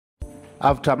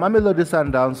After Mamelodi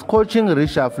Sundowns coaching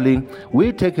reshuffling,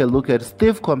 we take a look at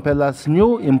Steve Komphala's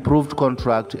new improved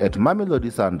contract at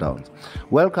Mamelodi Sundowns.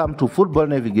 Welcome to Football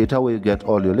Navigator, where you get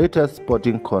all your latest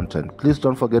sporting content. Please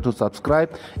don't forget to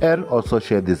subscribe and also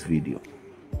share this video.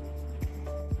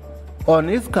 On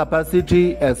his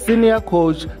capacity as senior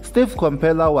coach, Steve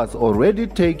Komphala was already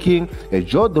taking a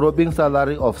jaw-dropping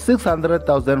salary of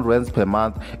 600,000 rands per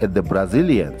month at the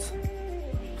Brazilians.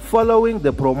 Following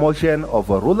the promotion of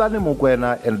Rulani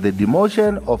Mukwena and the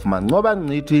demotion of Mancoba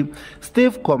Nciti,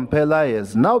 Steve Komphala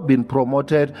has now been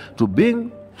promoted to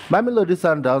being Mamelodi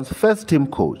Sundowns' first-team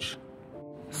coach.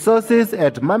 Sources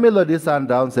at Mamelodi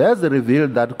Sundowns has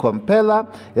revealed that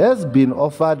Komphala has been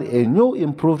offered a new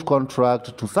improved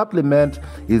contract to supplement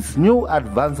his new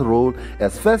advanced role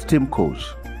as first-team coach.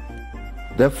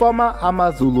 The former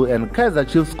Amazulu and Kaizer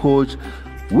Chiefs coach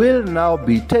will now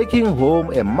be taking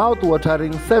home a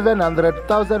mouth-watering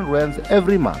 700,000 rands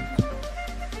every month.